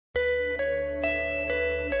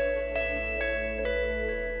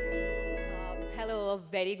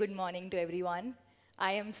very good morning to everyone.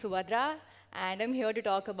 I am Subadra, and I'm here to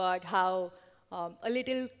talk about how a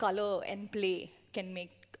little color and play can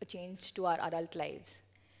make a change to our adult lives.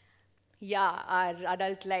 Yeah, our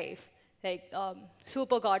adult life, like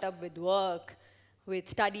super caught up with work, with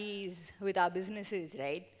studies, with our businesses,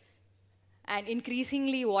 right? And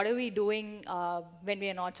increasingly, what are we doing when we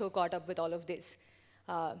are not so caught up with all of this?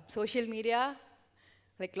 Social media,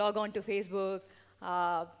 like log on to Facebook,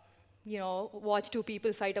 uh, watch two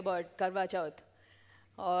people fight about Karwa Chauth.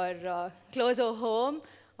 Or closer home,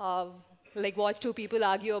 uh, like watch two people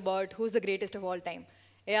argue about who's the greatest of all time,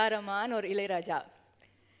 A.R. Rahman or Ilayaraja.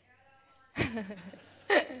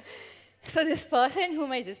 So this person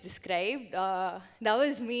whom I just described, that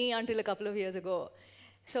was me until a couple of years ago.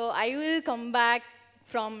 So I will come back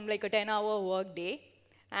from like a 10-hour work day,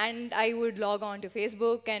 and I would log on to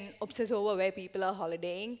Facebook and obsess over where people are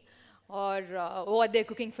holidaying, or what they're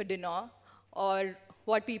cooking for dinner, or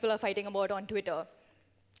what people are fighting about on Twitter.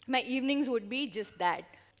 My evenings would be just that.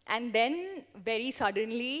 And then, very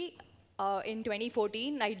suddenly, in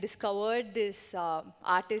 2014, I discovered this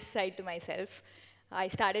artist side to myself. I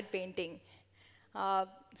started painting.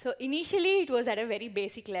 So initially, it was at a very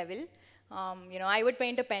basic level. I would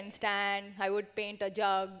paint a pen stand, I would paint a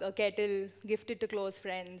jug, a kettle, gift it to close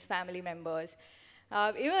friends, family members.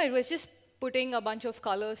 It was just putting a bunch of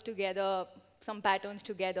colors together, some patterns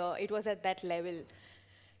together. It was at that level.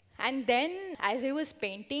 And then, as I was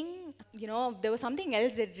painting, there was something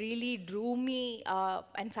else that really drew me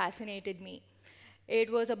and fascinated me. It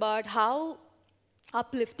was about how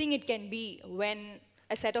uplifting it can be when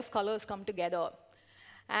a set of colors come together.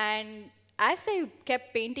 And as I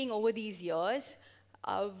kept painting over these years,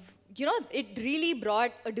 it really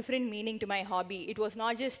brought a different meaning to my hobby. It was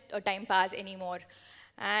not just a time pass anymore.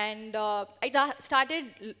 And I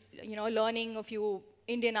started, learning a few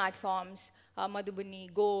Indian art forms,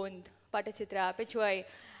 Madhubani, Gond, Patachitra, Pichwai.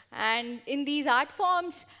 And in these art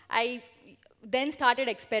forms, I then started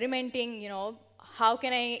experimenting, how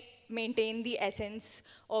can I maintain the essence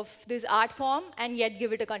of this art form and yet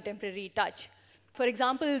give it a contemporary touch. For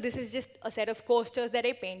example, this is just a set of coasters that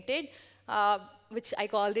I painted, which I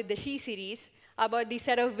called it the She series, about the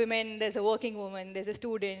set of women. There's a working woman, there's a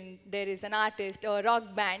student, there is an artist, a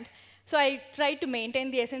rock band. So I tried to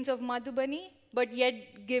maintain the essence of Madhubani, but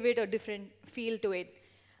yet give it a different feel to it.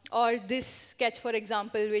 Or this sketch, for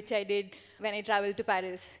example, which I did when I traveled to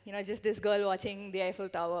Paris, just this girl watching the Eiffel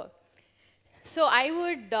Tower. So I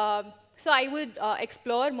would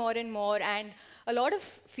explore more and more, and a lot of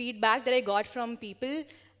feedback that I got from people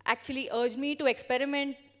actually urged me to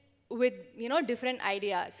experiment with different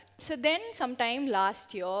ideas. So then sometime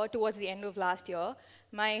last year, towards the end of last year,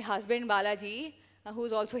 my husband Balaji,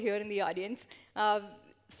 who's also here in the audience,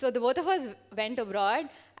 so the both of us went abroad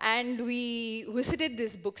and we visited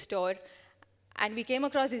this bookstore, and we came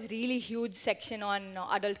across this really huge section on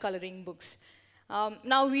adult coloring books.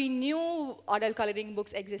 Now we knew adult coloring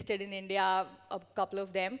books existed in India, a couple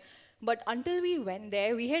of them, but until we went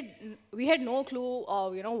there, we had no clue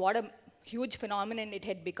of what a huge phenomenon it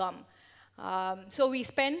had become. So we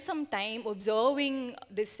spent some time observing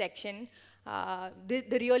this section,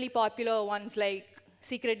 the really popular ones like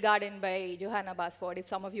Secret Garden by Johanna Basford, if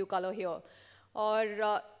some of you color here,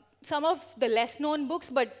 or some of the less known books,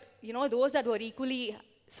 but those that were equally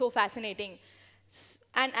so fascinating.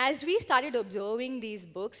 And as we started observing these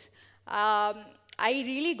books, I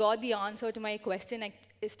really got the answer to my question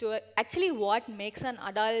as to actually what makes an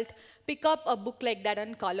adult pick up a book like that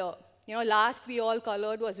and color. Last we all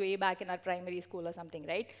colored was way back in our primary school or something,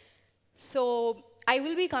 right? So I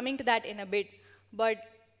will be coming to that in a bit, but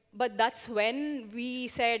that's when we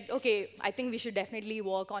said, okay, I think we should definitely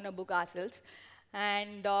work on a book ourselves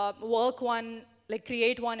and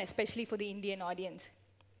create one especially for the Indian audience.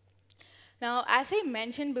 Now, as I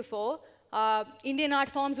mentioned before, Indian art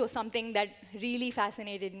forms was something that really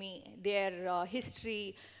fascinated me. Their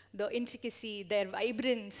history, the intricacy, their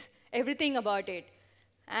vibrance, everything about it.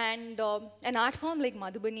 And an art form like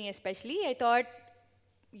Madhubani especially, I thought,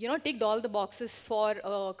 ticked all the boxes for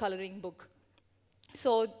a coloring book.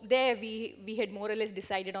 So there we had more or less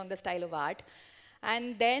decided on the style of art.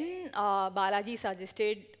 And then Balaji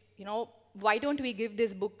suggested, why don't we give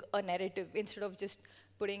this book a narrative instead of just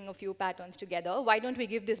putting a few patterns together? Why don't we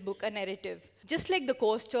give this book a narrative? Just like the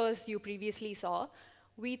coasters you previously saw,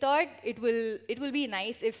 we thought it will be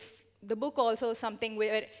nice if the book also is something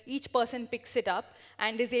where each person picks it up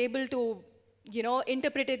and is able to,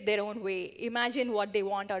 interpret it their own way, imagine what they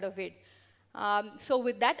want out of it. So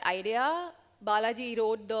with that idea, Balaji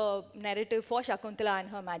wrote the narrative for Shakuntala and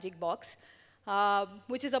her magic box,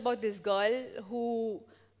 which is about this girl who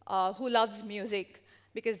loves music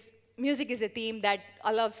because music is a theme that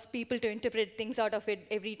allows people to interpret things out of it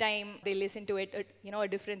every time they listen to it, a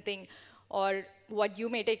different thing, or what you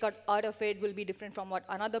may take out of it will be different from what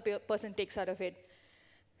another person takes out of it.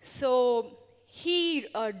 So he,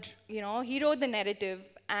 he wrote the narrative,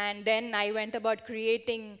 and then I went about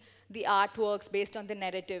creating the artworks based on the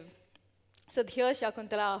narrative. So here's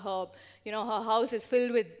Shakuntala, her house is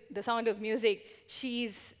filled with the sound of music.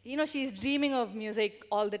 She's dreaming of music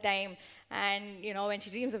all the time. And, when she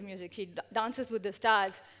dreams of music, she dances with the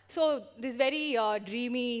stars. So this very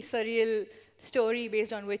dreamy, surreal story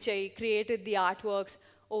based on which I created the artworks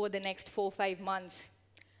over the next 4 or 5 months.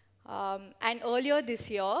 And earlier this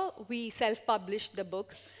year, we self-published the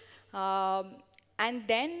book. And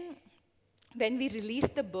then when we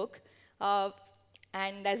released the book,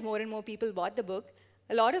 and as more and more people bought the book,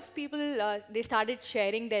 a lot of people, they started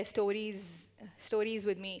sharing their stories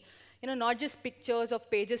with me. Not just pictures of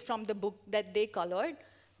pages from the book that they colored,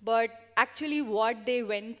 but actually what they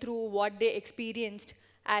went through, what they experienced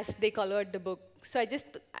as they colored the book. So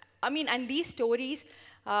and these stories,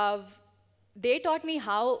 they taught me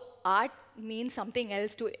how art means something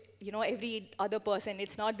else to, every other person.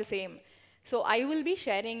 It's not the same. So I will be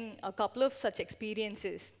sharing a couple of such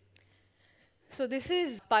experiences. So this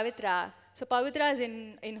is Pavitra. So Pavitra is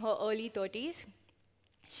in her early 30s.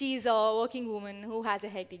 She's a working woman who has a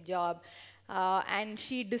hectic job. And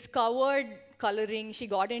she discovered coloring. She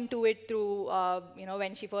got into it through,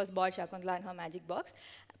 when she first bought Shakuntala and her magic box.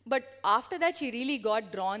 But after that, she really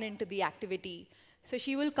got drawn into the activity. So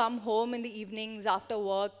she will come home in the evenings after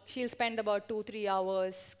work. She'll spend about 2-3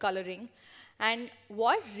 hours coloring. And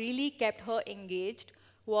what really kept her engaged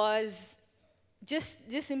was just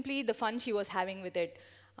simply the fun she was having with it.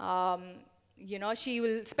 She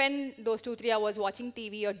will spend those 2-3 hours watching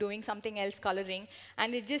TV or doing something else coloring,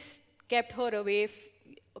 and it just kept her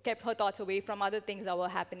thoughts away from other things that were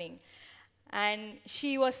happening. And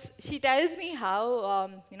she tells me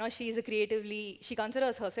how, she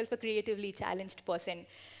considers herself a creatively challenged person.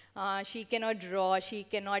 She cannot draw, she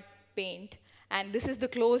cannot paint, and this is the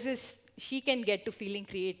closest she can get to feeling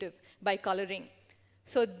creative, by coloring.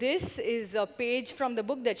 So this is a page from the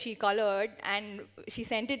book that she colored, and she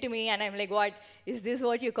sent it to me, and I'm like, what, is this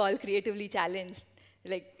what you call creatively challenged?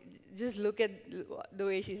 Like, just look at the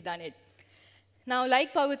way she's done it. Now,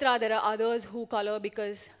 like Pavitra, there are others who color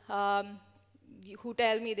because, who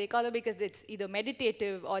tell me they color because it's either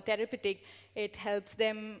meditative or therapeutic. It helps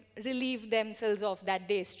them relieve themselves of that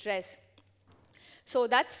day's stress. So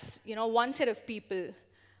that's, one set of people.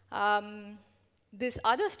 This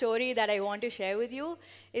other story that I want to share with you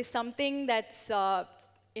is something that's,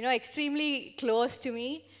 extremely close to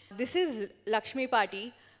me. This is Lakshmi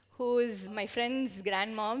Pati, who is my friend's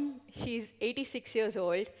grandmom. She's 86 years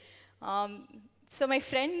old. So my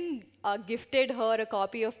friend gifted her a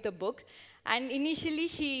copy of the book. And initially,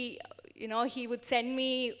 he would send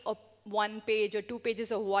me 1 page or 2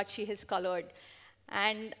 pages of what she has colored.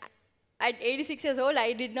 And at 86 years old,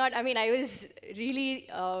 I was really,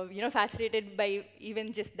 fascinated by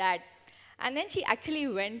even just that. And then she actually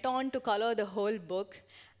went on to color the whole book.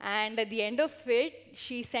 And at the end of it,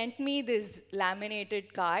 she sent me this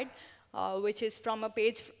laminated card, which is from a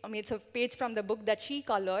page, it's a page from the book that she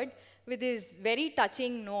colored, with this very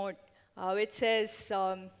touching note, which says,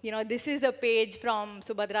 this is a page from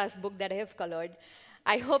Subadra's book that I have colored.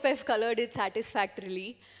 I hope I've colored it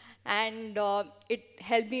satisfactorily. And it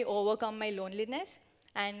helped me overcome my loneliness,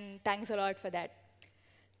 and thanks a lot for that.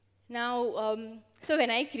 Now, so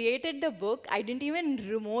when I created the book, I didn't even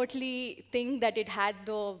remotely think that it had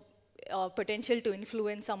the potential to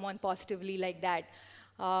influence someone positively like that.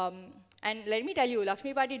 And let me tell you,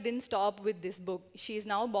 Lakshmi Pati didn't stop with this book. She's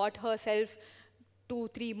now bought herself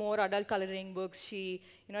 2-3 more adult coloring books. She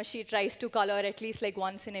tries to color at least like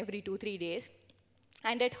once in every 2-3 days.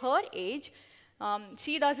 And at her age,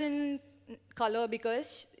 she doesn't color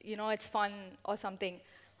because, it's fun or something.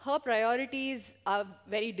 Her priorities are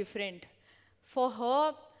very different. For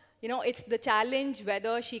her, it's the challenge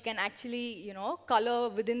whether she can actually, color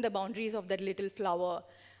within the boundaries of that little flower.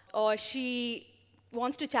 Or she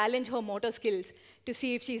wants to challenge her motor skills to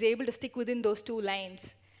see if she's able to stick within those 2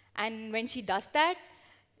 lines. And when she does that,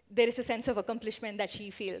 there is a sense of accomplishment that she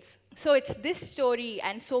feels. So it's this story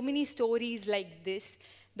and so many stories like this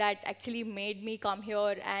that actually made me come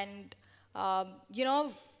here and,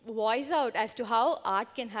 voice out as to how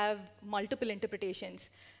art can have multiple interpretations.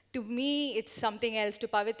 To me, it's something else. To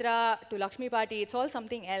Pavitra, to Lakshmi Pati, it's all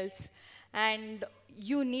something else. And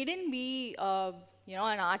you needn't be, an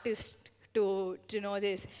artist to know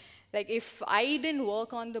this. Like, if I didn't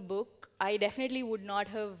work on the book, I definitely would not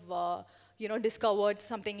have, discovered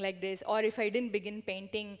something like this, or if I didn't begin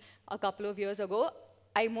painting a couple of years ago,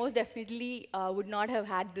 I most definitely would not have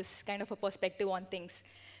had this kind of a perspective on things.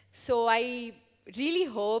 So I really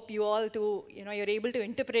hope you all you're able to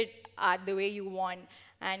interpret art the way you want,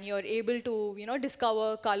 and you're able to,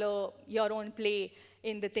 discover color, your own play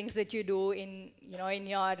in the things that you do in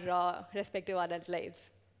your respective adult lives.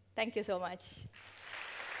 Thank you so much.